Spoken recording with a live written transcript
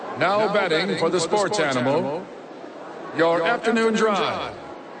Now betting for the sports animal, your afternoon drive.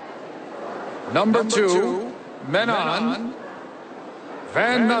 Number 2, men on,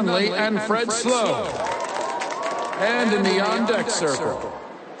 Van Nunley and Fred Slow. And in the on-deck circle,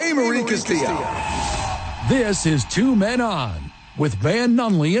 Amory Castillo. This is 2 Men On with Van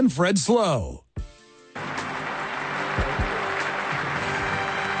Nunley and Fred Slow.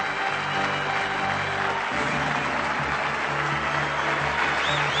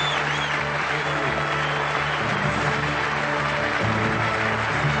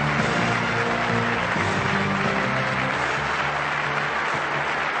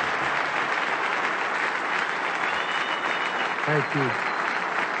 Thank you.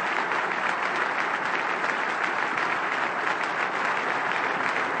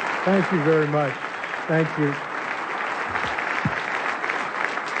 Thank you very much. Thank you.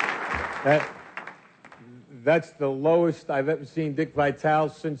 That's the lowest I've ever seen Dick Vitale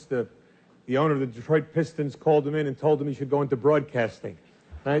since the owner of the Detroit Pistons called him in and told him he should go into broadcasting.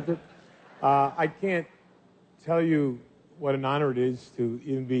 Right? I can't tell you what an honor it is to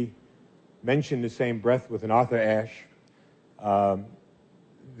even be mentioned in the same breath with an Arthur Ashe.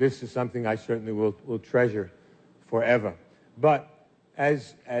 This is something I certainly will treasure forever. But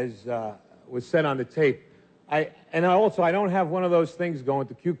as was said on the tape, I don't have one of those things going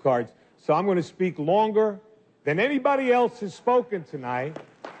to cue cards, so I'm going to speak longer than anybody else has spoken tonight.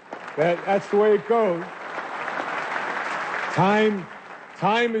 That's the way it goes.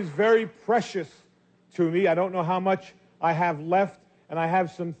 Time is very precious to me. I don't know how much I have left, and I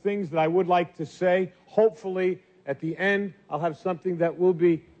have some things that I would like to say. Hopefully, at the end, I'll have something that will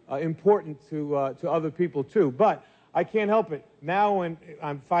be important to other people, too. But I can't help it. Now when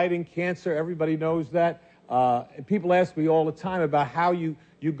I'm fighting cancer, everybody knows that. And people ask me all the time about how you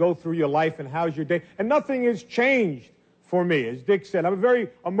go through your life and how's your day. And nothing has changed for me. As Dick said, I'm a very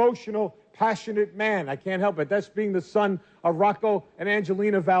emotional, passionate man. I can't help it. That's being the son of Rocco and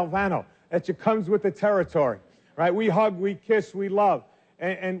Angelina Valvano. That just comes with the territory. Right? We hug, we kiss, we love.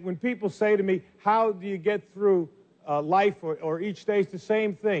 And when people say to me, how do you get through life or each day, it's the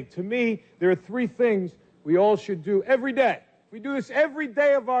same thing. To me, there are 3 things we all should do every day. If we do this every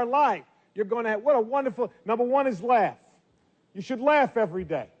day of our life, you're going to have, what a wonderful, number 1 is laugh. You should laugh every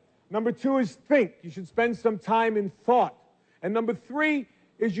day. Number 2 is think. You should spend some time in thought. And number 3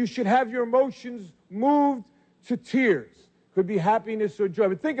 is you should have your emotions moved to tears. Could be happiness or joy.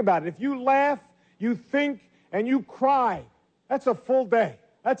 But think about it. If you laugh, you think, and you cry, that's a full day.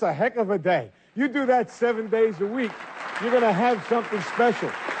 That's a heck of a day. You do that 7 days a week, you're going to have something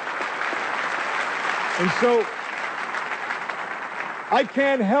special. And so, I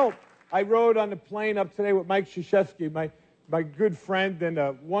can't help. I rode on the plane up today with Mike Krzyzewski, my good friend and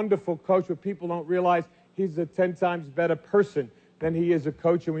a wonderful coach, but people don't realize he's a 10 times better person than he is a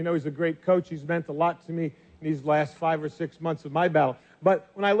coach, and we know he's a great coach. He's meant a lot to me in these last 5 or 6 months of my battle. But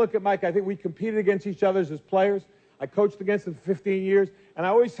when I look at Mike, I think we competed against each other as players. I coached against him for 15 years, and I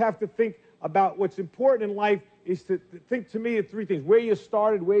always have to think about what's important in life is to think, to me, of 3 things: where you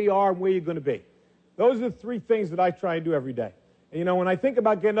started, where you are, and where you're going to be. Those are the 3 things that I try and do every day. And, you know, when I think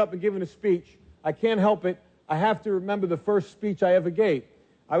about getting up and giving a speech, I can't help it. I have to remember the first speech I ever gave.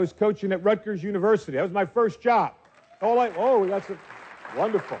 I was coaching at Rutgers University. That was my first job. That's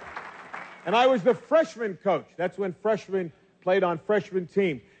wonderful. And I was the freshman coach. That's when freshmen played on freshman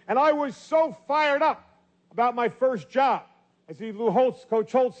teams. And I was so fired up about my first job. I see Lou Holtz,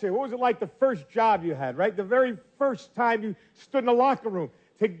 Coach Holtz here. What was it like the first job you had, right? The very first time you stood in the locker room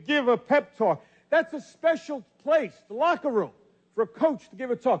to give a pep talk. That's a special place, the locker room, for a coach to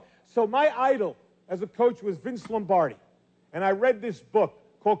give a talk. So my idol as a coach was Vince Lombardi. And I read this book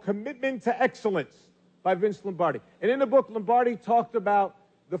called Commitment to Excellence by Vince Lombardi. And in the book, Lombardi talked about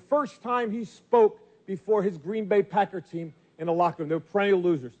the first time he spoke before his Green Bay Packer team in a locker room. They were perennial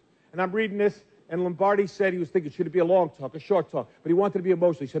losers. And I'm reading this, and Lombardi said he was thinking, should it be a long talk, a short talk? But he wanted to be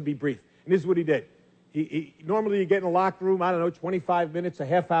emotional. He said, be brief. And this is what he did. Normally you get in the locker room, 25 minutes, a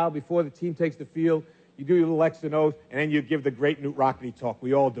half hour before the team takes the field. You do your little X and O's, and then you give the great Newt Rockney talk.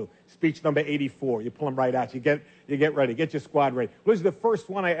 We all do. Speech number 84. You pull them right out. You get ready. Get your squad ready. This is the first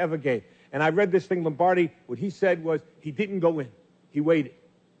one I ever gave. And I read this thing, Lombardi, what he said was he didn't go in. He waited.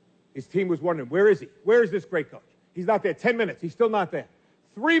 His team was wondering, where is he? Where is this great coach? He's not there. 10 minutes. He's still not there.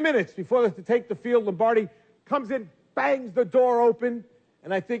 3 minutes before they have to take the field, Lombardi comes in, bangs the door open,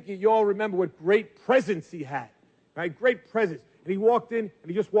 and I think you all remember what great presence he had, right? Great presence. And he walked in,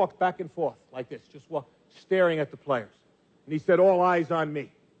 and he just walked back and forth like this, just staring at the players. And he said, all eyes on me.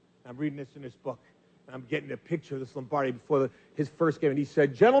 I'm reading this in this book, and I'm getting a picture of this Lombardi before his first game. And he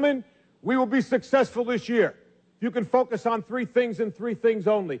said, gentlemen, we will be successful this year. You can focus on three things and three things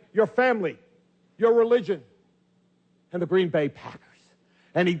only: your family, your religion, and the Green Bay Packers.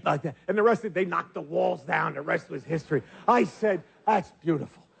 And he like that. And the rest of it, they knocked the walls down. The rest was history. I said, that's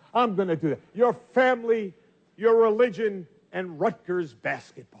beautiful. I'm going to do that. Your family, your religion, and Rutgers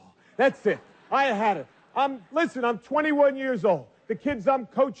basketball. That's it. I had it. Listen, I'm 21 years old. The kids I'm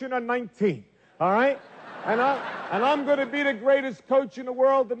coaching are 19. All right? And I'm going to be the greatest coach in the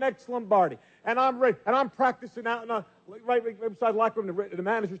world, the next Lombardi. And I'm ready. And I'm practicing out right beside the locker room. The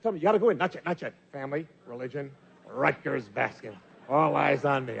manager's telling me, you got to go in. Not yet, not yet. Family, religion, Rutgers basketball. All eyes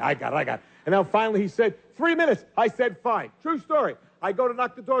on me. I got it. And now finally he said, 3 minutes. I said, fine. True story. I go to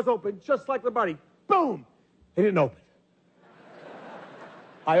knock the doors open, just like Lombardi. Boom! It didn't open.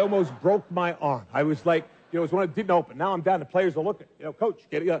 I almost broke my arm. I was like, it was when it didn't open. Now I'm down. The players are looking. Coach,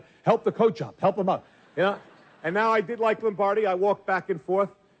 help the coach up. Help him up. And now I did like Lombardi. I walked back and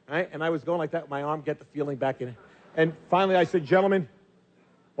forth, right? And I was going like that with my arm, get the feeling back in it. And finally I said, gentlemen,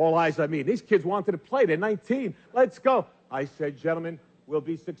 all eyes on me. These kids wanted to play. They're 19. Let's go. I said, gentlemen, we'll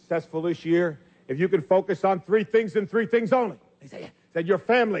be successful this year if you can focus on three things and three things only. They said, your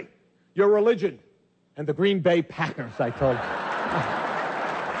family, your religion, and the Green Bay Packers, I told them.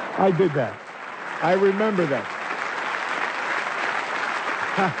 I did that. I remember that.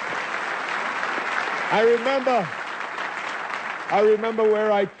 I remember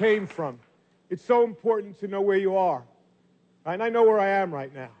where I came from. It's so important to know where you are. And I know where I am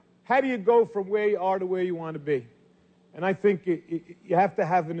right now. How do you go from where you are to where you want to be? And I think you have to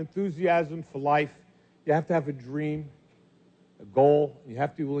have an enthusiasm for life. You have to have a dream, a goal. You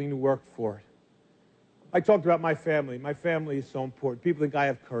have to be willing to work for it. I talked about my family. My family is so important. People think I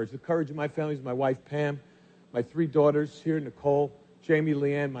have courage. The courage of my family is my wife, Pam, my three daughters here, Nicole, Jamie,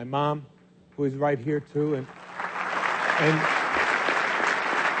 Leanne, my mom, who is right here, too. And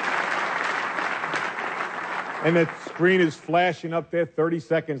that screen is flashing up there 30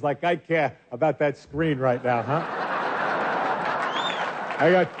 seconds like I care about that screen right now, huh?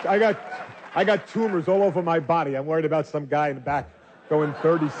 I got tumors all over my body. I'm worried about some guy in the back going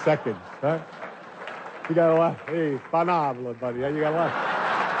 30 seconds, huh? You got a lot. Hey, panabla, buddy. You got a lot.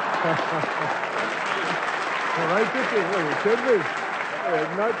 Right there. It should be.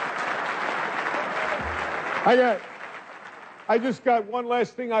 I just got one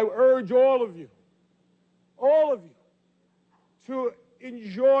last thing. I urge all of you, to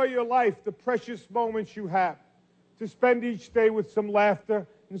enjoy your life, the precious moments you have, to spend each day with some laughter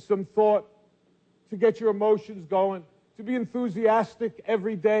and some thought, to get your emotions going, to be enthusiastic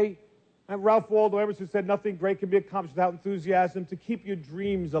every day. And Ralph Waldo Emerson said, nothing great can be accomplished without enthusiasm, to keep your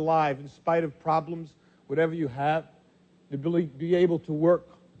dreams alive in spite of problems, whatever you have, to be able to work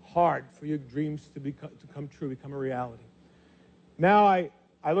hard for your dreams to come true, become a reality. Now I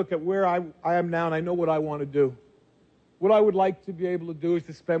look at where I am now, and I know what I want to do. What I would like to be able to do is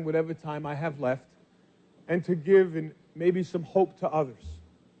to spend whatever time I have left and to give and maybe some hope to others.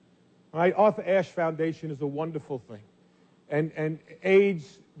 All right? Arthur Ashe Foundation is a wonderful thing. And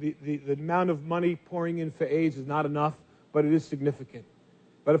AIDS, the amount of money pouring in for AIDS is not enough, but it is significant.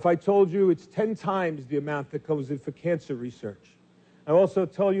 But if I told you it's 10 times the amount that comes in for cancer research, I also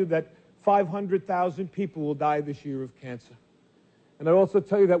tell you that 500,000 people will die this year of cancer. And I also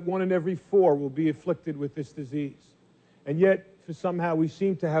tell you that 1 in every 4 will be afflicted with this disease. And yet, for somehow, we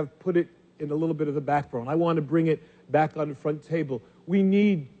seem to have put it in a little bit of the background. I want to bring it back on the front table. We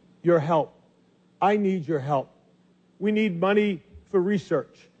need your help. I need your help. We need money for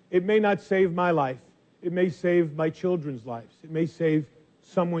research. It may not save my life. It may save my children's lives. It may save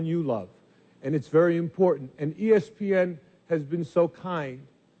someone you love. And it's very important. And ESPN has been so kind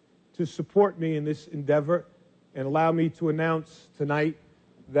to support me in this endeavor and allow me to announce tonight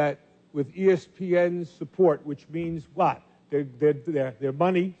that with ESPN's support, which means what? Their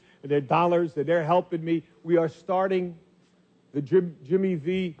money, their dollars, that they're helping me, we are starting the Jimmy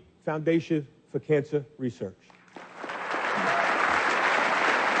V Foundation for Cancer Research.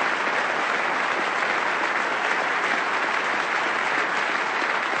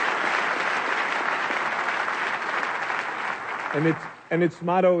 And its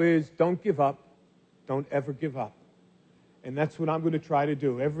motto is, don't give up, don't ever give up. And that's what I'm going to try to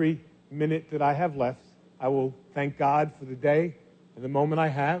do. Every minute that I have left, I will thank God for the day and the moment I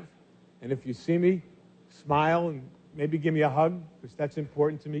have. And if you see me, smile and maybe give me a hug, because that's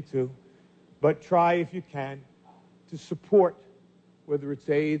important to me too. But try, if you can, to support, whether it's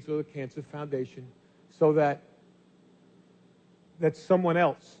AIDS or the Cancer Foundation, so that someone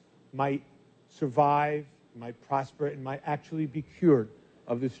else might survive, might prosper, and might actually be cured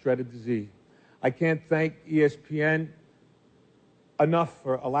of this dreaded disease. I can't thank ESPN enough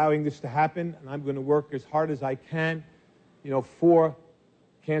for allowing this to happen, and I'm going to work as hard as I can, for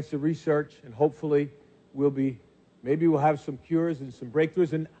cancer research, and hopefully maybe we'll have some cures and some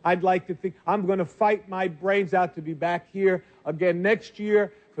breakthroughs. And I'd like to think I'm going to fight my brains out to be back here again next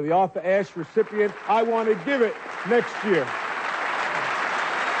year for the Arthur Ashe recipient. I want to give it next year.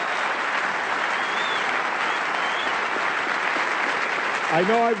 I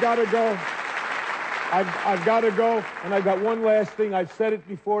know I've got to go. I've got to go, and I've got one last thing. I've said it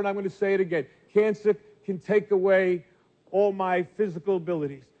before, and I'm going to say it again. Cancer can take away all my physical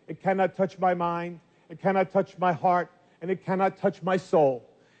abilities. It cannot touch my mind, it cannot touch my heart, and it cannot touch my soul.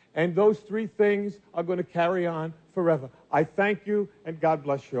 And those three things are going to carry on forever. I thank you, and God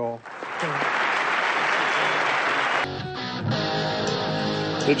bless you all.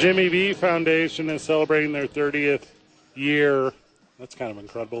 The Jimmy V Foundation is celebrating their 30th year. That's kind of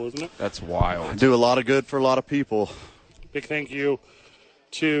incredible, isn't it? That's wild. Do a lot of good for a lot of people. Big thank you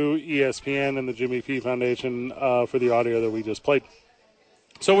to ESPN and the Jimmy V Foundation for the audio that we just played.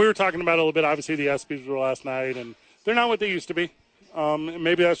 So we were talking about it a little bit. Obviously, the ESPYs were last night, and they're not what they used to be.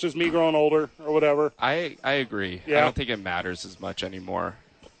 Maybe that's just me growing older or whatever. I agree. Yeah. I don't think it matters as much anymore.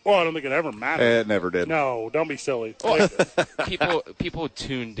 Well, I don't think it ever mattered. It never did. No, don't be silly. People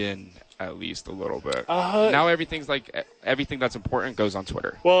tuned in at least a little bit. Now everything that's important goes on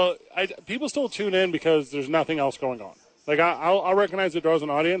Twitter. Well, people still tune in because there's nothing else going on. Like I'll recognize it draws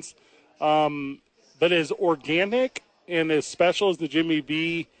an audience, but as organic and as special as the Jimmy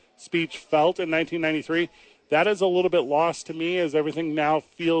V speech felt in 1993, that is a little bit lost to me, as everything now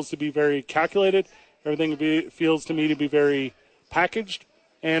feels to be very calculated. Everything feels to me to be very packaged.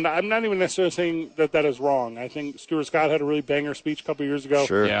 And I'm not even necessarily saying that is wrong. I think Stuart Scott had a really banger speech a couple years ago.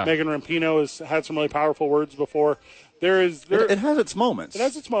 Sure. Yeah. Megan Rapinoe has had some really powerful words before. It has its moments. It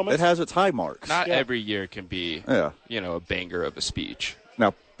has its moments. It has its high marks. Not every year can be, a banger of a speech.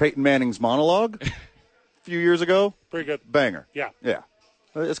 Now, Peyton Manning's monologue a few years ago, pretty good. Banger. Yeah.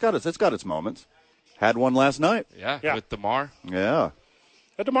 It's got its moments. Had one last night. Yeah. With DeMar. Yeah.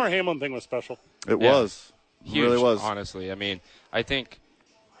 That DeMar Hamlin thing was special. It was. Huge, it really was. Honestly. I mean,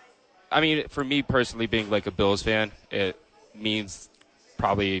 for me personally, being like a Bills fan, it means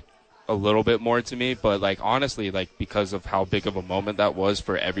probably a little bit more to me. But, honestly, because of how big of a moment that was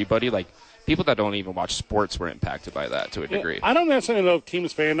for everybody, people that don't even watch sports were impacted by that to a degree. I don't necessarily know if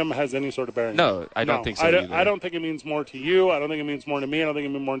team's fandom has any sort of bearing. No, I don't think so either. I don't think it means more to you. I don't think it means more to me. I don't think it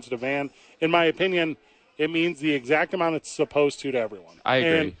means more to Van. In my opinion, it means the exact amount it's supposed to everyone. I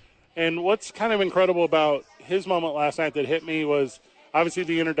agree. And what's kind of incredible about his moment last night that hit me was obviously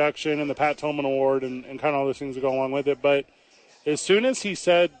the introduction and the Pat Tillman Award and kind of all those things that go along with it. But as soon as he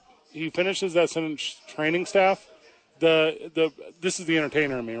said he finishes that sentence, training staff, this is the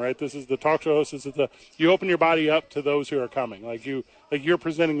entertainer in me, right? This is the talk show host. This is you open your body up to those who are coming, you're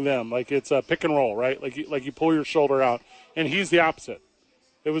presenting them, it's a pick and roll, right? Like you pull your shoulder out, and he's the opposite.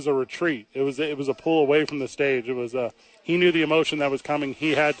 It was a retreat. It was a pull away from the stage. It was he knew the emotion that was coming.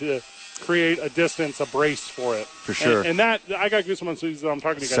 He had to create a distance, a brace for it. For sure. And that I got goosebumps as I'm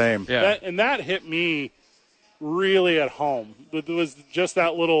talking to you guys. Same. Yeah. That hit me really at home. It was just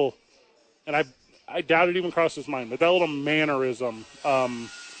that little, and I doubt it even crossed his mind, but that little mannerism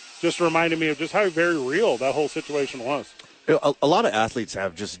just reminded me of just how very real that whole situation was. A lot of athletes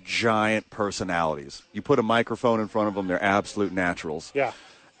have just giant personalities. You put a microphone in front of them, they're absolute naturals. Yeah.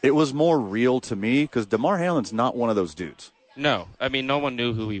 It was more real to me because DeMar Hamlin's not one of those dudes. No. I mean, no one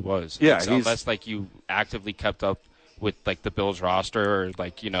knew who he was. Yeah. So unless, you actively kept up with, the Bills roster or,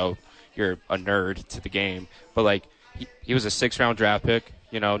 you're a nerd to the game. But, he was a 6th-round draft pick.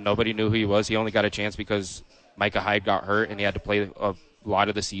 Nobody knew who he was. He only got a chance because Micah Hyde got hurt and he had to play a lot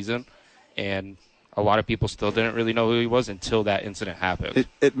of the season. And a lot of people still didn't really know who he was until that incident happened.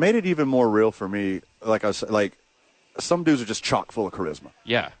 It made it even more real for me. Like I was some dudes are just chock full of charisma.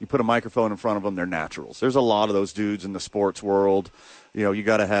 Yeah. You put a microphone in front of them, they're naturals. There's a lot of those dudes in the sports world. You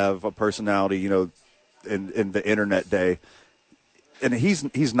got to have a personality, in the internet day. And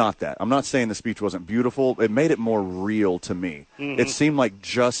he's not that. I'm not saying the speech wasn't beautiful. It made it more real to me. Mm-hmm. It seemed like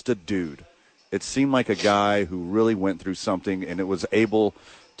just a dude. It seemed like a guy who really went through something and it was able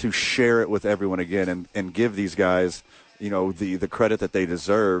to share it with everyone again and give these guys, the credit that they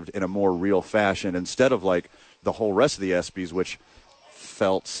deserved in a more real fashion instead of the whole rest of the ESPYs, which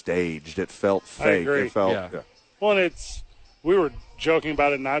felt staged. It felt fake. I agree. It felt, yeah. Well, and we were joking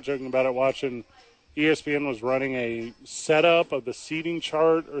about it, not joking about it, watching ESPN was running a setup of the seating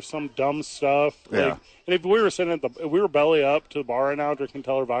chart or some dumb stuff. Yeah. And if we were sitting if we were belly up to the bar right now drinking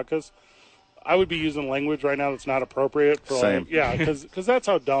Teller vodkas, I would be using language right now that's not appropriate for Same. because that's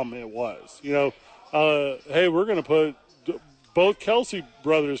how dumb it was. Hey, we're going to put both Kelsey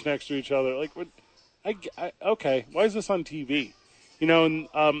brothers next to each other. Like, what? Okay, why is this on TV? You know,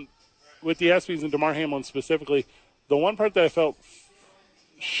 and with the ESPYs and DeMar Hamlin specifically, the one part that I felt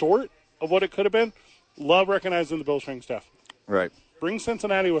short of what it could have been, love recognizing the Bills training staff. Right. Bring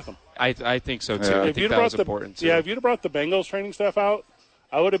Cincinnati with them. I think so, too. Yeah. I think that was important, too. Yeah, if you'd have brought the Bengals training staff out,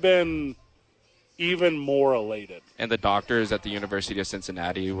 I would have been even more elated. And the doctors at the University of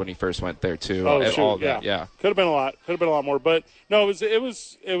Cincinnati when he first went there, too. Oh, all shoot, that, yeah. Could have been a lot. Could have been a lot more. But, no, it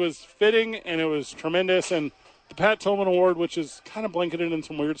was fitting, and it was tremendous. And the Pat Tillman Award, which is kind of blanketed in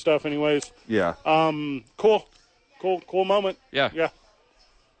some weird stuff anyways. Yeah. Cool moment. Yeah. Yeah.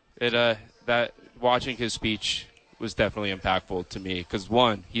 That watching his speech was definitely impactful to me because,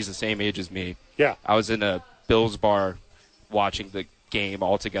 one, he's the same age as me. Yeah. I was in a Bills bar watching the game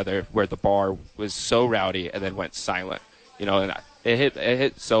all together where the bar was so rowdy and then went silent. You know, and it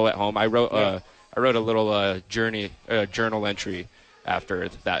hit so at home. I wrote a little journal entry after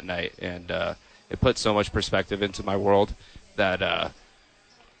that night, and it put so much perspective into my world that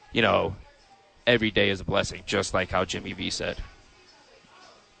you know, every day is a blessing, just like how Jimmy V said.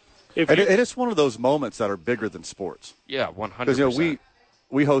 And it's one of those moments that are bigger than sports. Yeah, 100%. Because, you know,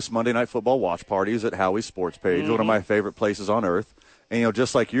 we host Monday Night Football watch parties at Howie's Sports Page, one of my favorite places on earth. And, you know,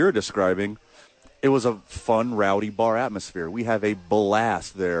 just like you're describing, it was a fun, rowdy bar atmosphere. We have a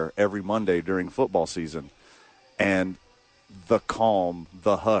blast there every Monday during football season. And the calm,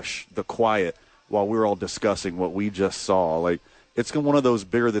 the hush, the quiet while we're all discussing what we just saw, like, it's one of those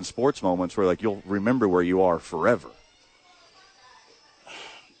bigger than sports moments where, like, you'll remember where you are forever.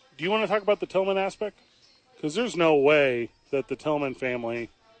 Do you want to talk about the Tillman aspect? Because there's no way that the Tillman family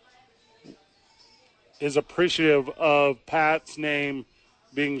is appreciative of Pat's name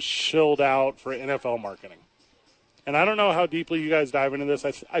being shilled out for NFL marketing. And I don't know how deeply you guys dive into this.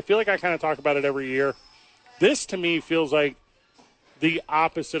 I feel like I kind of talk about it every year. This, to me, feels like the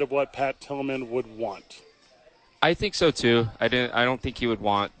opposite of what Pat Tillman would want. I think so, too. I don't think he would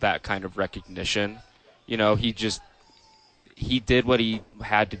want that kind of recognition. You know, he did what he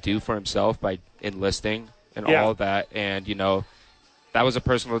had to do for himself by enlisting and all of that. And, you know, that was a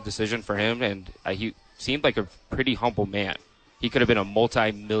personal decision for him. And he seemed like a pretty humble man. He could have been a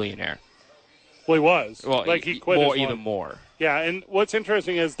multi-millionaire. Well, he was. Well, he quit even more. Yeah, and what's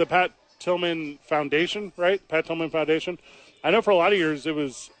interesting is the Pat Tillman Foundation, right? Pat Tillman Foundation. I know for a lot of years it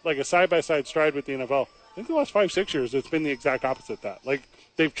was like a side-by-side stride with the NFL. I think the last 5-6 years it's been the exact opposite of that. Like,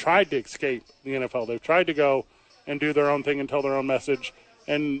 they've tried to escape the NFL. They've tried to go and do their own thing and tell their own message.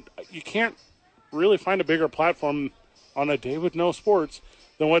 And you can't really find a bigger platform on a day with no sports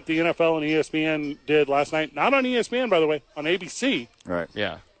than what the NFL and ESPN did last night. Not on ESPN, by the way, on ABC. Right.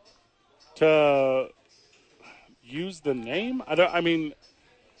 Yeah. To use the name? It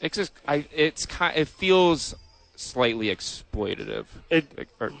feels slightly exploitative. I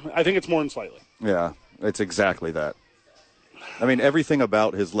think it's more than slightly. Yeah, it's exactly that. I mean, everything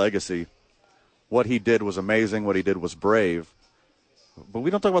about his legacy, what he did was amazing, what he did was brave, but we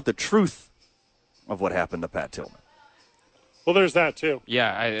don't talk about the truth of what happened to Pat Tillman. Well, there's that, too.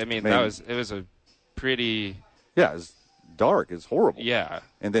 Yeah, it was a pretty... Yeah, it's dark, it's horrible. Yeah.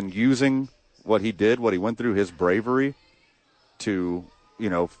 And then using what he did, what he went through, his bravery to, you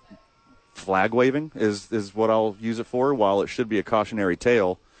know, flag waving is what I'll use it for, while it should be a cautionary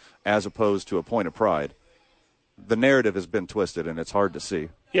tale as opposed to a point of pride. The narrative has been twisted, and it's hard to see.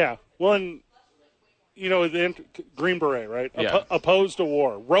 Yeah. Well, and, you know, the Green Beret, right? Yeah. Opposed to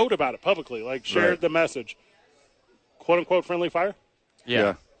war. Wrote about it publicly, like shared the message. Quote-unquote friendly fire?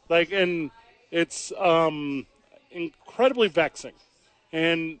 Yeah. Like, and it's incredibly vexing.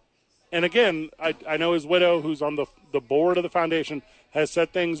 And again, I know his widow, who's on the board of the foundation, has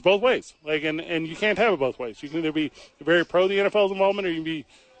said things both ways. Like, and you can't have it both ways. You can either be very pro the NFL's involvement or you can be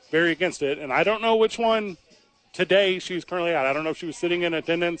very against it. And I don't know which one today she's currently at. I don't know if she was sitting in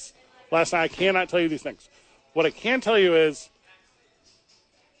attendance last night. I cannot tell you these things. What I can tell you is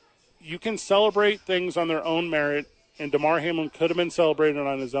you can celebrate things on their own merit, and DeMar Hamlin could have been celebrated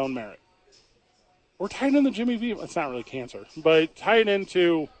on his own merit. We're tied in the Jimmy V. It's not really cancer, but tied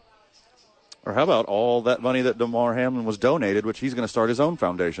into... Or how about all that money that DeMar Hamlin was donated, which he's going to start his own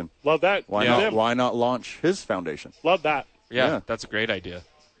foundation? Love that. Why not launch his foundation? Love that. Yeah, that's a great idea.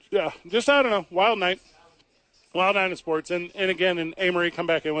 Yeah, just, I don't know, wild night. Wild night of sports. And again, and A-Marie, come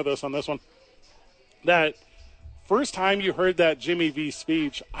back in with us on this one. That first time you heard that Jimmy V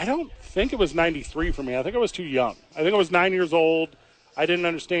speech, I don't think it was 93 for me. I think I was too young. I think I was 9 years old. I didn't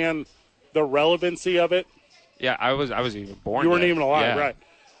understand the relevancy of it. Yeah, I was even born. You weren't yet. even alive, Yeah. right.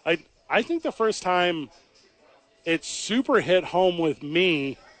 I think the first time it super hit home with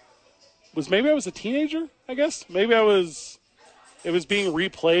me was maybe I was a teenager, I guess. Maybe I was it was being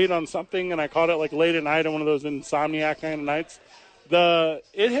replayed on something, and I caught it like late at night on one of those insomniac kind of nights.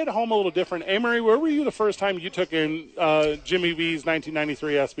 It hit home a little different. Amory, where were you the first time you took in Jimmy V's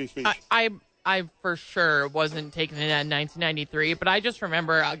 1993 SB speech? I for sure wasn't taking it in 1993, but I just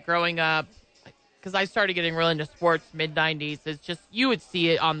remember growing up, because I started getting real into sports mid-90s. It's just, you would see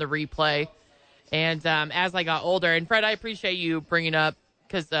it on the replay. And as I got older, and Fred, I appreciate you bringing up,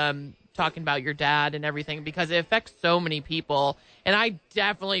 because talking about your dad and everything, because it affects so many people. And I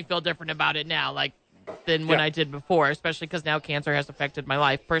definitely feel different about it now, like, than when I did before, especially because now cancer has affected my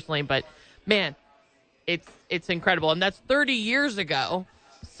life personally. But, man, it's incredible. And that's 30 years ago.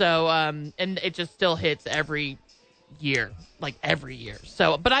 So, and it just still hits every year, like every year.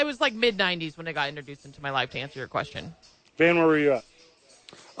 So, but I was like mid-90s when it got introduced into my life, to answer your question. Van, where were you at?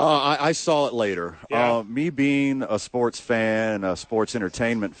 I saw it later. Yeah. Me being a sports fan, a sports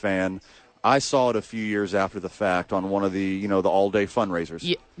entertainment fan, I saw it a few years after the fact on one of the, the all-day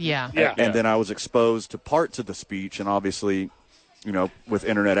fundraisers. Yeah. And then I was exposed to parts of the speech, and obviously, with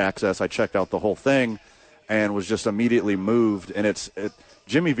internet access, I checked out the whole thing and was just immediately moved. And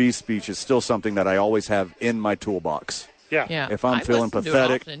Jimmy V's speech is still something that I always have in my toolbox. Yeah. If I'm feeling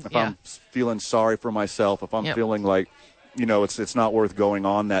pathetic, if I'm feeling sorry for myself, if I'm feeling like, it's not worth going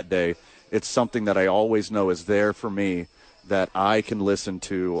on that day, it's something that I always know is there for me, that I can listen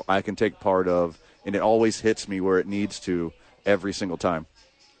to, I can take part of, and it always hits me where it needs to every single time.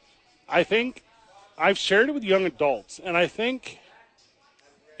 I think I've shared it with young adults, and I think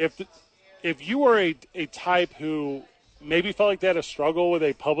if you are a type who maybe felt like they had a struggle with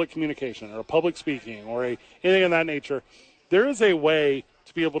a public communication or a public speaking or anything of that nature, there is a way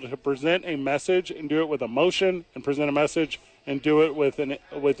to be able to present a message and do it with emotion, and present a message and do it with an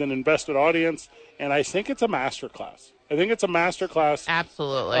invested audience. And I think it's a masterclass. I think it's a masterclass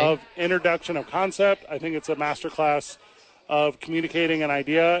Absolutely. Of introduction of concept. I think it's a masterclass of communicating an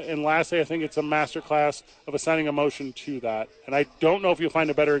idea. And lastly, I think it's a masterclass of assigning emotion to that. And I don't know if you'll find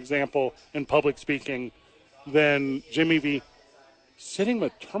a better example in public speaking than Jimmy V sitting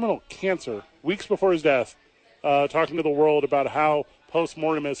with terminal cancer weeks before his death, talking to the world about how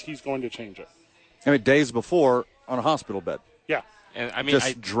post-mortem he's going to change it. I mean, days before on a hospital bed. Yeah. And I mean,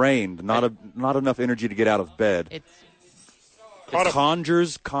 drained, not enough energy to get out of bed. It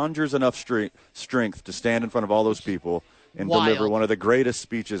conjures enough strength to stand in front of all those people and deliver one of the greatest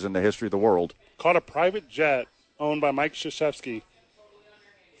speeches in the history of the world. Caught a private jet owned by Mike Krzyzewski,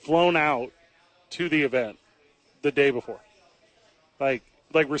 flown out to the event the day before, like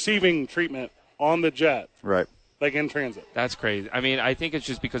receiving treatment on the jet, right? Like in transit. That's crazy. I mean, I think it's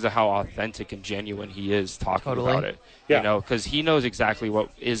just because of how authentic and genuine he is talking about it. Yeah. Because he knows exactly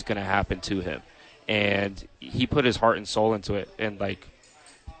what is going to happen to him. And he put his heart and soul into it. And,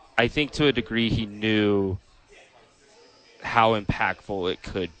 I think to a degree he knew how impactful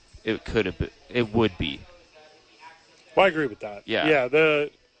it would be. Well, I agree with that. Yeah. Yeah.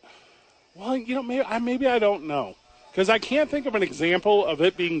 Maybe I don't know. Because I can't think of an example of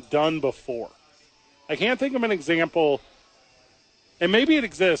it being done before. I can't think of an example, and maybe it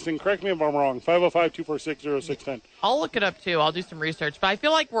exists, and correct me if I'm wrong, 505-246-0610. I'll look it up, too. I'll do some research. But I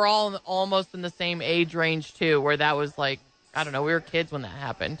feel like we're all almost in the same age range, too, where that was I don't know, we were kids when that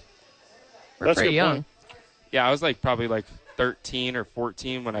happened. We're pretty young. Point. Yeah, I was probably 13 or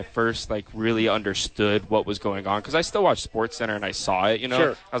 14 when I first really understood what was going on, because I still watched SportsCenter and I saw it,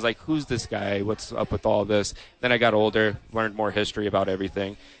 Sure. I was like, who's this guy? What's up with all this? Then I got older, learned more history about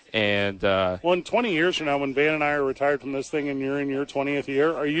everything. And in 20 years from now, when Van and I are retired from this thing and you're in your 20th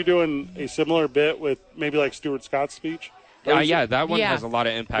year, are you doing a similar bit with maybe Stuart Scott's speech? Yeah, that one has a lot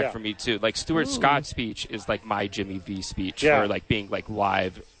of impact for me, too. Stuart Ooh. Scott's speech is my Jimmy V speech for being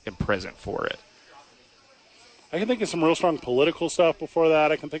live and present for it. I can think of some real strong political stuff before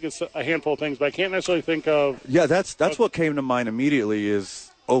that. I can think of a handful of things, but I can't necessarily think of... Yeah, that's what came to mind immediately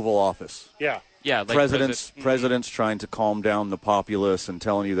is Oval Office. Yeah. Yeah, presidents trying to calm down the populace and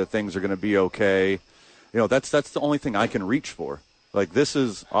telling you that things are going to be okay. That's the only thing I can reach for. This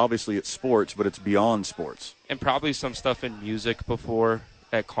is obviously it's sports, but it's beyond sports. And probably some stuff in music before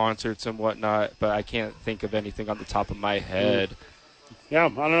at concerts and whatnot, but I can't think of anything on the top of my head. Yeah, I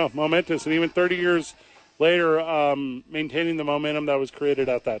don't know, momentous, and even 30 years later, maintaining the momentum that was created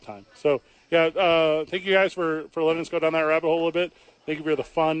at that time. So, thank you guys for letting us go down that rabbit hole a bit. Thank you for the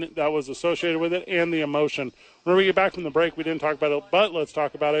fun that was associated with it and the emotion. When we get back from the break, we didn't talk about it, but let's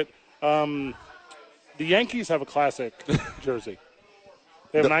talk about it. The Yankees have a classic jersey.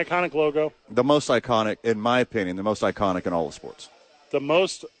 They have an iconic logo. The most iconic, in my opinion, in all of sports. The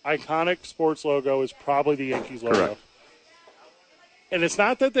most iconic sports logo is probably the Yankees logo. Correct. And it's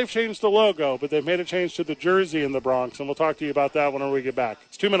not that they've changed the logo, but they've made a change to the jersey in the Bronx, and we'll talk to you about that whenever we get back.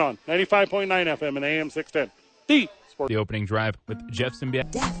 It's 2 Men On, 95.9 FM and AM 610. The Sport. The opening drive with Jeff Symbian.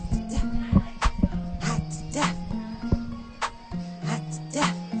 Death, hot to death, hot to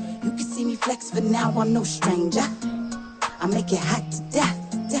death. You can see me flex, but now I'm no stranger. I make it hot to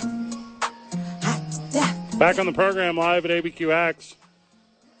death, hot to death. Back on the program live at ABQX.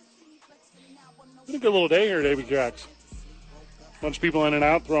 Been a good little day here at ABQX. Bunch of people in and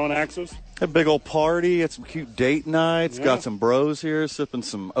out throwing axes. A big old party. Had some cute date nights. Yeah. Got some bros here sipping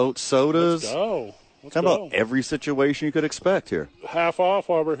some oat sodas. Let's go. Let's How go. about every situation you could expect here? Half off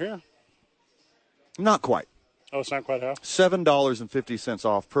while we're here. Not quite. Oh, it's not quite half. $7.50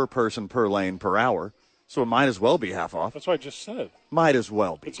 off per person, per lane, per hour. So it might as well be half off. That's what I just said. Might as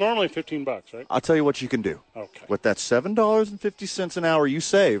well be. It's normally $15, right? I'll tell you what you can do. Okay. With that $7.50 an hour you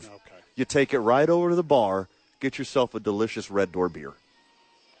save, Okay. you take it right over to the bar, get yourself a delicious Red Door beer.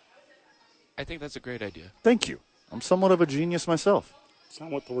 I think that's a great idea. Thank you. I'm somewhat of a genius myself. It's not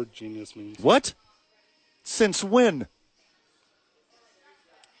what the word genius means. What? Since when?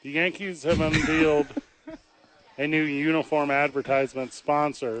 The Yankees have unveiled a new uniform advertisement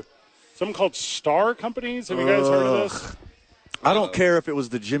sponsor. Something called Star Companies. Have you guys heard of this? I don't care if it was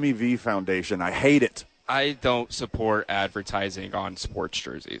the Jimmy V Foundation. I hate it. I don't support advertising on sports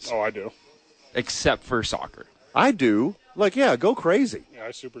jerseys, Oh, I do. except for soccer. I do. Like, yeah, go crazy. Yeah,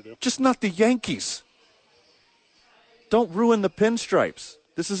 I super do. Just not the Yankees. Don't ruin the pinstripes.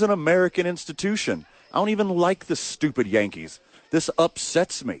 This is an American institution. I don't even like the stupid Yankees. This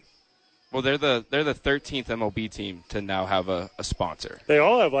upsets me. Well, they're the 13th MLB team to now have a sponsor. They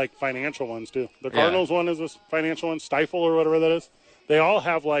all have, like, financial ones, too. The Cardinals one is a financial one, Stifle or whatever that is. They all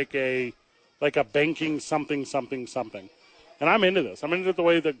have, like a banking something. And I'm into this. I'm into the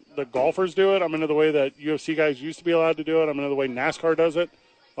way that the golfers do it. I'm into the way that UFC guys used to be allowed to do it. I'm into the way NASCAR does it.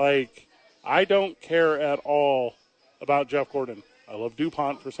 Like, I don't care at all about Jeff Gordon. I love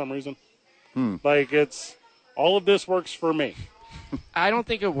DuPont for some reason. Like, it's all of this works for me. I don't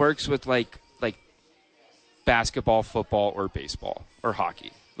think it works with like basketball, football, or baseball or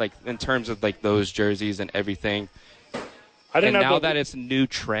hockey. Like in terms of like those jerseys and everything. And now that it's a new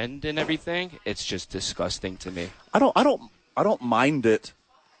trend and everything, it's just disgusting to me. I don't mind it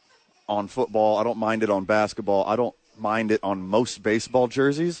on football. I don't mind it on basketball. I don't mind it on most baseball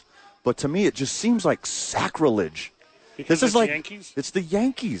jerseys. But to me, it just seems like sacrilege. Because This is like Yankees? It's the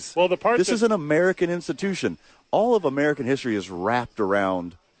Yankees. Well, the part this that- is an American institution. All of American history is wrapped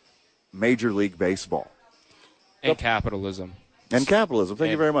around Major League Baseball And capitalism. and capitalism.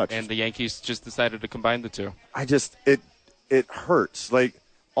 Thank you very much. And the Yankees just decided to combine the two. I just it hurts. Like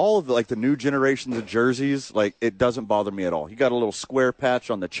all of the new generations of jerseys, like it doesn't bother me at all. You got a little square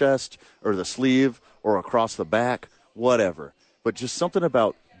patch on the chest or the sleeve or across the back, whatever. But just something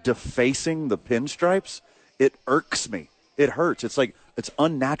about defacing the pinstripes, it irks me. It hurts. It's like it's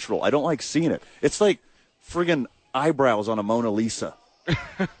unnatural. I don't like seeing it. It's like friggin' eyebrows on a Mona Lisa.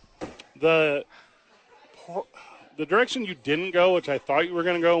 The direction you didn't go, which I thought you were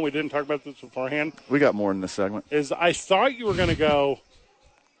going to go, and we didn't talk about this beforehand, We got more in this segment. is I thought you were going to go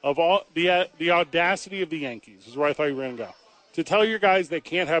of all the audacity of the Yankees is where I thought you were going to go. To tell your guys they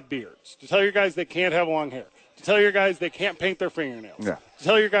can't have beards. To tell your guys they can't have long hair. To tell your guys they can't paint their fingernails. Yeah. To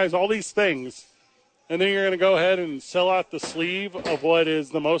tell your guys all these things, and then you're going to go ahead and sell out the sleeve of what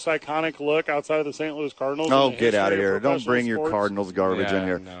is the most iconic look outside of the St. Louis Cardinals. Oh, in the get out of history here. Don't professional bring your sports. Cardinals garbage Yeah, in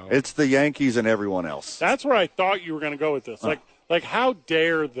here. no. It's the Yankees and everyone else. That's where I thought you were going to go with this. Like, how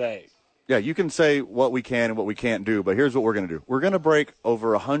dare they? Yeah, you can say what we can and what we can't do, but here's what we're going to do. We're going to break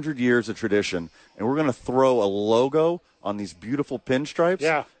over 100 years of tradition, and we're going to throw a logo on these beautiful pinstripes.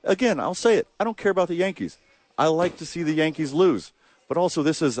 Yeah. Again, I'll say it. I don't care about the Yankees. I like to see the Yankees lose. But also,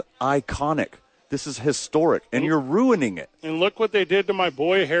 this is iconic. This is historic, and you're ruining it. And look what they did to my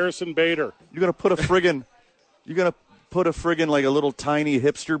boy Harrison Bader. You're going to put a friggin' like a little tiny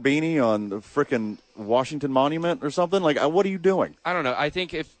hipster beanie on the frickin' Washington Monument or something? Like, what are you doing? I don't know. I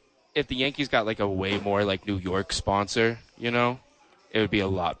think if the Yankees got like a way more like New York sponsor, it would be a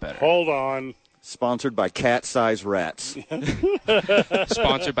lot better. Hold on. Sponsored by cat-sized rats.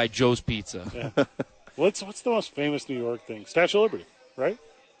 Sponsored by Joe's Pizza. What's the most famous New York thing? Statue of Liberty, right?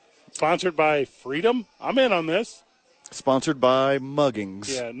 Sponsored by Freedom? I'm in on this. Sponsored by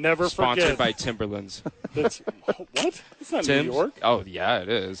Muggings. Yeah, never Sponsored forget. by Timberlands. That's, what? It's not Tim's? New York. Oh, yeah, it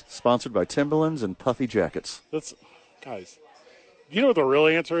is. Sponsored by Timberlands and Puffy Jackets. That's, guys, you know what the real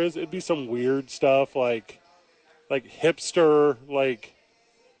answer is? It'd be some weird stuff like hipster, like.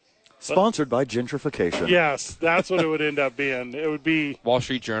 Sponsored by Gentrification. Yes, that's what it would end up being. It would be. Wall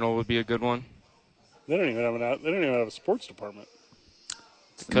Street Journal would be a good one. They don't even have a sports department.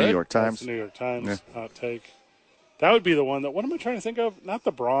 It's the New York Times. That's the New York Times hot take. That would be the one that, what am I trying to think of? Not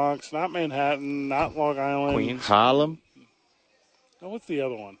the Bronx, not Manhattan, not Long Island. Queens. Harlem. No, what's the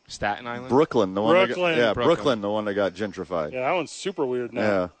other one? Staten Island. Brooklyn. The one Brooklyn. That got, Brooklyn, the one that got gentrified. Yeah, that one's super weird now.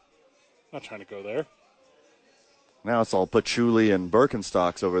 Yeah. Not trying to go there. Now it's all patchouli and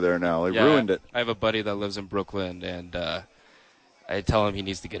Birkenstocks over there now. They ruined it. I have a buddy that lives in Brooklyn, and I tell him he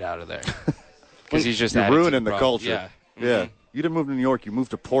needs to get out of there. Because he's just You're adding to ruining the problem. culture. Yeah. Yeah. You didn't move to New York. You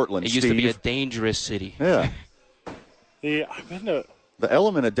moved to Portland, It used to be a dangerous city. Yeah. I've been to... The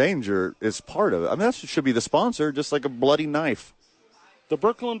element of danger is part of it. I mean, that should be the sponsor, just like a bloody knife. The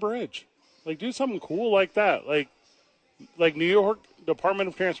Brooklyn Bridge. Like, do something cool like that. Like New York Department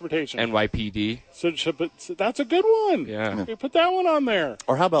of Transportation. NYPD. So that's a good one. Yeah. Okay, put that one on there.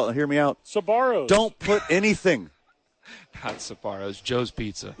 Or how about, hear me out, Sbarro's. don't put anything. Not Sbarro's. Joe's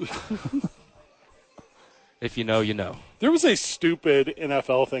Pizza. If you know, you know. There was a stupid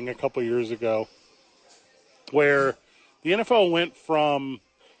NFL thing a couple years ago where the NFL went from,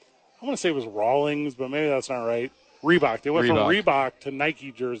 I want to say it was Rawlings, but maybe that's not right. Reebok. They went from Reebok to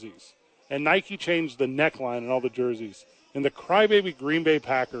Nike jerseys. And Nike changed the neckline in all the jerseys. And the crybaby Green Bay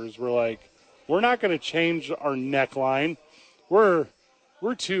Packers were like, we're not going to change our neckline. We're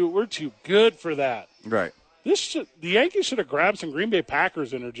too good for that. Right. The Yankees should have grabbed some Green Bay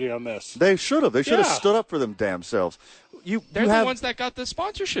Packers energy on this. They should have. They should have stood up for them damn selves. They're the ones that got the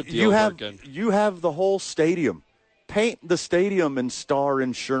sponsorship deal working. You have the whole stadium. Paint the stadium in Star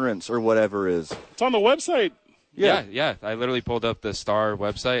Insurance or whatever it is. It's on the website. Yeah. I literally pulled up the Star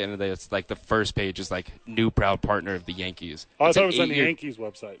website, and it's like the first page is like new proud partner of the Yankees. Oh, I thought it was on the Yankees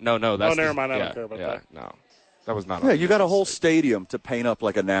website. No, that's never mind. I don't care about that. No, that was not. Yeah, you got a whole stadium to paint up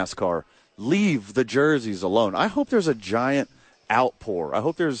like a NASCAR. Leave the jerseys alone. I hope there's a giant outpour. I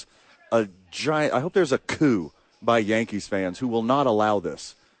hope there's a coup by Yankees fans who will not allow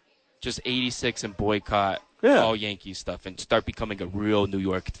this. Just 86 and boycott all Yankees stuff and start becoming a real New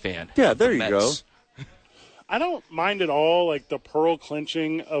York fan. Yeah, there you go. I don't mind at all, like, the pearl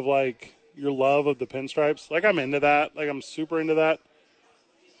clinching of, like, your love of the pinstripes. Like, I'm into that. Like, I'm super into that.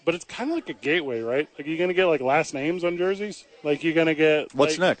 But it's kind of like a gateway, right? Like, you're going to get, like, last names on jerseys? Like, you're going to get...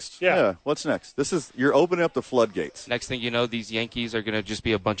 What's next? Yeah, what's next? You're opening up the floodgates. Next thing you know, these Yankees are going to just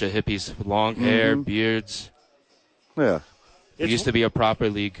be a bunch of hippies with long hair, beards. Yeah. It used to be a proper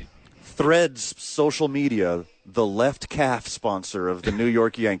league. Threads social media, the left calf sponsor of the New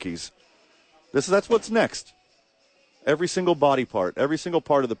York Yankees. That's what's next. Every single body part, every single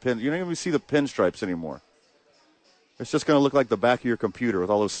part of the pin. You're not going to see the pinstripes anymore. It's just going to look like the back of your computer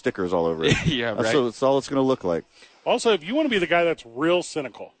with all those stickers all over it. Yeah, right. That's all it's going to look like. Also, if you want to be the guy that's real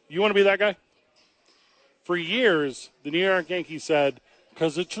cynical, you want to be that guy? For years, the New York Yankees said,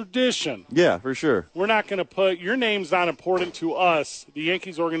 because of tradition. Yeah, for sure. We're not going to put, your name's not important to us, the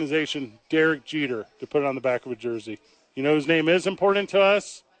Yankees organization, Derek Jeter, to put it on the back of a jersey. You know whose name is important to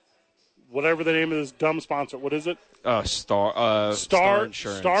us? Whatever the name of this dumb sponsor. What is it? Star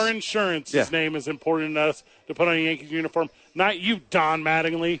Insurance. Star Insurance's name is important to us to put on a Yankees uniform. Not you, Don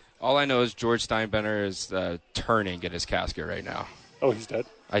Mattingly. All I know is George Steinbrenner is turning in his casket right now. Oh, he's dead?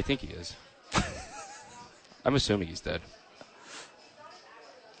 I think he is. I'm assuming he's dead.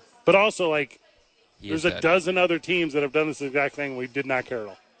 But also, like, There's a dozen other teams that have done this exact thing. We did not care at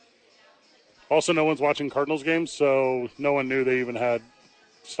all. Also, no one's watching Cardinals games, so no one knew they even had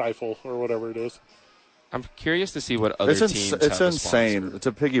Stifle or whatever it is. I'm curious to see what other teams have. It's insane.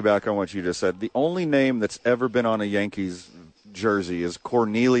 To piggyback on what you just said, the only name that's ever been on a Yankees jersey is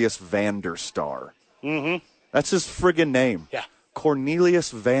Cornelius Vanderstar. Mm-hmm. That's his friggin' name. Yeah.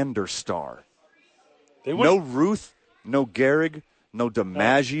 Cornelius Vanderstar. No Ruth, no Gehrig, no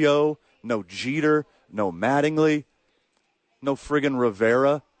DiMaggio, no Jeter, no Mattingly, no friggin'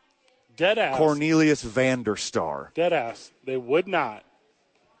 Rivera. Deadass. Cornelius Vanderstar. Deadass. They would not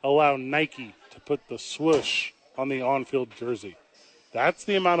allow Nike to put the swoosh on the on-field jersey. That's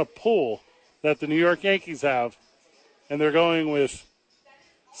the amount of pull that the New York Yankees have, and they're going with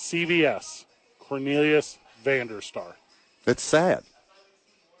CVS, Cornelius Vanderstar. It's sad.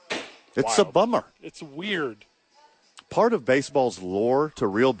 It's a bummer. It's weird. Part of baseball's lore to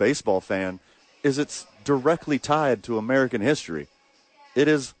real baseball fan is it's directly tied to American history. It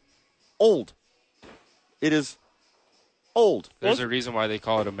is old. It is old. There's a reason why they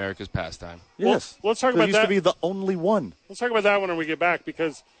call it America's pastime. Yes. Well, let's talk about that. It used to be the only one. Let's talk about that when we get back,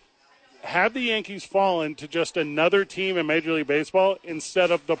 because had the Yankees fallen to just another team in Major League Baseball instead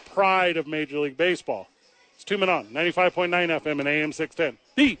of the pride of Major League Baseball? It's 2 Men On, 95.9 FM and AM 610,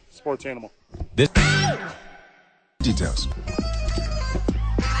 the Sports Animal. Details.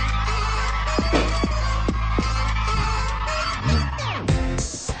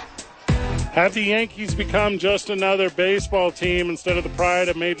 Have the Yankees become just another baseball team instead of the pride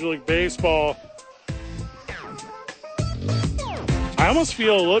of Major League Baseball? I almost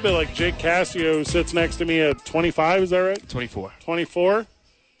feel a little bit like Jake Casio, who sits next to me at 25. Is that right? 24. 24?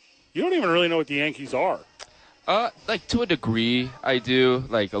 You don't even really know what the Yankees are. Like, to a degree, I do.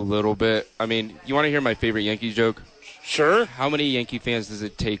 Like, a little bit. I mean, you want to hear my favorite Yankees joke? Sure. How many Yankee fans does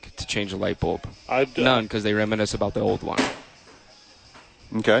it take to change a light bulb? None, because they reminisce about the old one.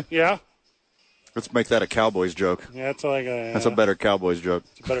 Okay. Yeah. Let's make that a Cowboys joke. Yeah, it's like That's a better Cowboys joke.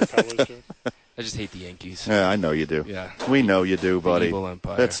 It's a better Cowboys joke. I just hate the Yankees. Yeah, I know you do. Yeah. We know you do, buddy. Evil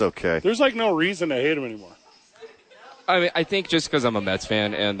empire. That's okay. There's like no reason to hate them anymore. I mean, I think just because I'm a Mets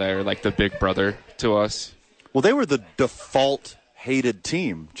fan and they're like the big brother to us. Well, they were the default hated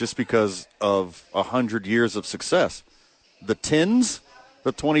team just because of 100 years of success. The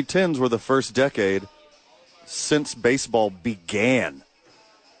 2010s were the first decade since baseball began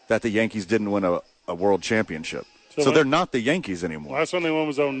that the Yankees didn't win a world championship. So they're not the Yankees anymore. Last one they won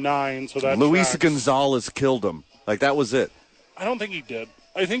was 2009, so that Luis tracks. Gonzalez killed them. Like, that was it. I don't think he did.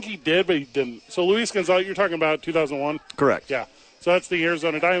 I think he did, but he didn't. So Luis Gonzalez, you're talking about 2001? Correct. Yeah. So that's the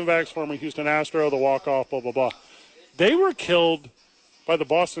Arizona Diamondbacks, former Houston Astro, the walk-off, blah, blah, blah. They were killed by the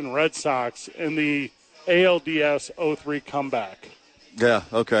Boston Red Sox in the ALDS 03 comeback. Yeah,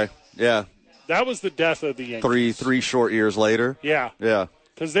 okay. Yeah. That was the death of the Yankees. Three short years later. Yeah. Yeah.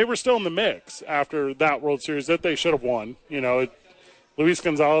 Because they were still in the mix after that World Series that they should have won. You know, Luis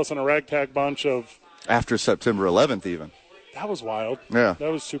Gonzalez and a ragtag bunch of... After September 11th, even. That was wild. Yeah.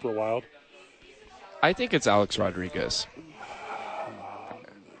 That was super wild. I think it's Alex Rodriguez.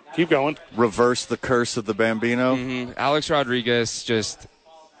 Keep going. Reverse the curse of the Bambino. Mm-hmm. Alex Rodriguez just...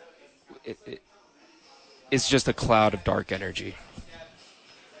 It's just a cloud of dark energy.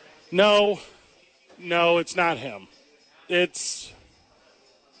 No, it's not him. It's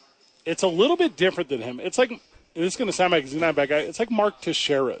a little bit different than him. It's like, this is going to sound like he's not a bad guy. It's like Mark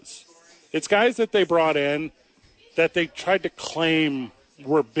Teixeira's. It's guys that they brought in that they tried to claim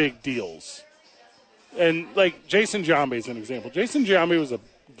were big deals. And like Jason Giambi is an example. Jason Giambi was a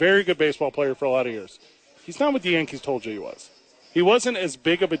very good baseball player for a lot of years. He's not what the Yankees told you he was. He wasn't as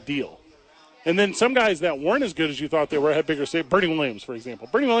big of a deal. And then some guys that weren't as good as you thought they were had bigger stage. Bernie Williams, for example.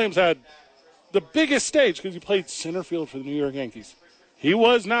 Bernie Williams had the biggest stage because he played center field for the New York Yankees. He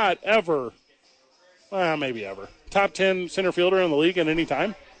was not ever, maybe ever, top 10 center fielder in the league at any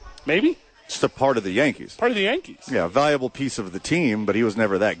time. Maybe. Just a part of the Yankees. Part of the Yankees. Yeah, a valuable piece of the team, but he was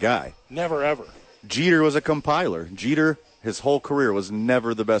never that guy. Never, ever. Jeter was a compiler. Jeter, his whole career, was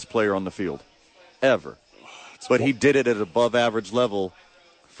never the best player on the field. Ever. But he did it at an above-average level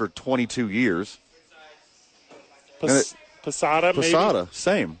for 22 years. Posada, maybe? Posada,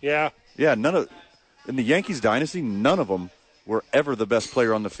 same. Yeah. Yeah, in the Yankees dynasty, none of them were ever the best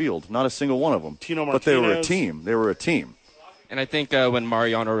player on the field. Not a single one of them. Tino But they were a Martinez. team. And I think when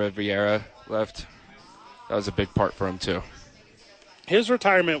Mariano Rivera left, that was a big part for him, too. His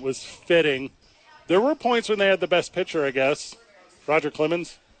retirement was fitting. There were points when they had the best pitcher, I guess. Roger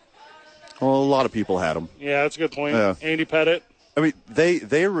Clemens. Well, a lot of people had him. Yeah, that's a good point. Yeah. Andy Pettitte. I mean,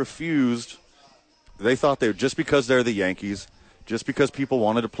 they refused. They thought just because they're the Yankees, just because people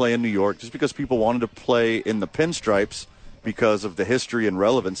wanted to play in New York, just because people wanted to play in the pinstripes because of the history and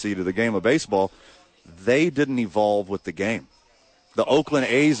relevancy to the game of baseball, they didn't evolve with the game. The Oakland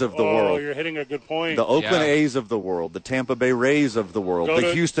A's of the world. Oh, you're hitting a good point. The Oakland A's of the world. The Tampa Bay Rays of the world.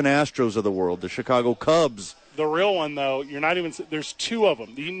 The Houston Astros of the world. The Chicago Cubs. The real one, though, there's two of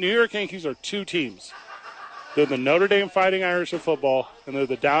them. The New York Yankees are two teams. They're the Notre Dame Fighting Irish of football, and they're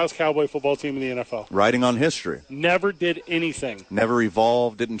the Dallas Cowboy football team in the NFL. Riding on history. Never did anything. Never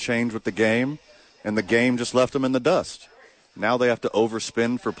evolved, didn't change with the game, and the game just left them in the dust. Now they have to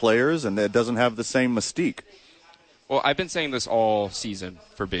overspend for players, and it doesn't have the same mystique. Well, I've been saying this all season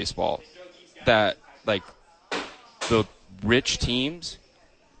for baseball, that, like, the rich teams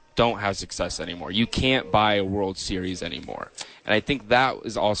don't have success anymore. You can't buy a World Series anymore. And I think that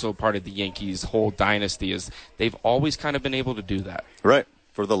is also part of the Yankees' whole dynasty, is they've always kind of been able to do that. Right.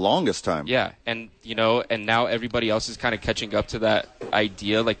 For the longest time. Yeah. And, and now everybody else is kind of catching up to that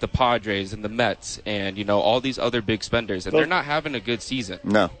idea, like the Padres and the Mets and, all these other big spenders. And they're not having a good season.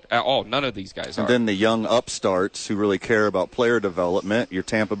 No. At all. None of these guys are. And then the young upstarts who really care about player development, your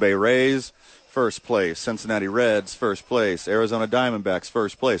Tampa Bay Rays, first place. Cincinnati Reds, first place. Arizona Diamondbacks,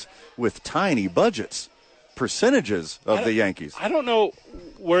 first place. With tiny budgets, percentages of the Yankees. I don't know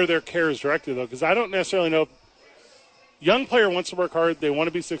where their care is directed, though, because I don't necessarily know. Young player wants to work hard. They want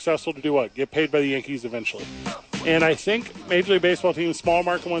to be successful to do what? Get paid by the Yankees eventually. And I think Major League Baseball teams, small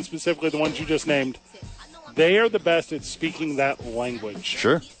market ones specifically, the ones you just named, They are the best at speaking that language.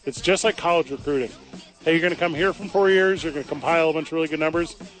 Sure. It's just like college recruiting. Hey, you're going to come here from 4 years, you're going to compile a bunch of really good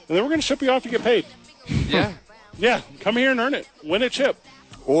numbers, and then we're going to ship you off to get paid. Yeah. Yeah, come here and earn it. Win a chip.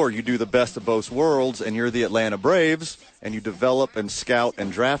 Or you do the best of both worlds, and you're the Atlanta Braves, and you develop and scout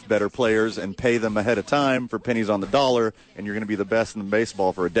and draft better players and pay them ahead of time for pennies on the dollar, and you're going to be the best in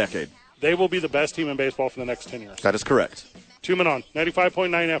baseball for a decade. They will be the best team in baseball for the next 10 years. That is correct. 2 Men On, 95.9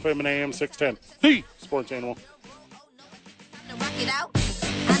 FM and AM 610. The Sports Animal. Rock it out.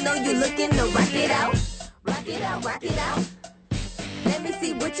 I know you're looking to rock it out. Rock it out, rock it out. Let me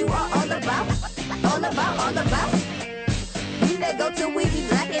see what you are all about. All about, all about. You let go till we be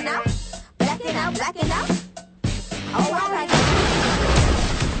blacking out. Blacking out, blacking out. Oh, I like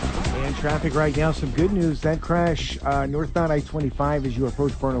it. And traffic right now, some good news. That crash northbound I-25 as you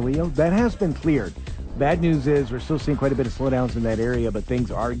approach Bernalillo, that has been cleared. Bad news is we're still seeing quite a bit of slowdowns in that area, but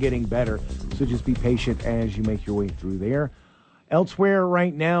things are getting better. So just be patient as you make your way through there. Elsewhere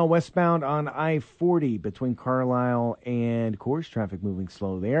right now, westbound on I-40 between Carlisle and Coors, traffic moving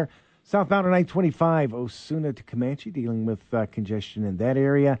slow there. Southbound on I-25, Osuna to Comanche, dealing with congestion in that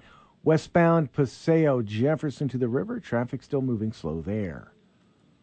area. Westbound Paseo Jefferson to the river, traffic still moving slow there.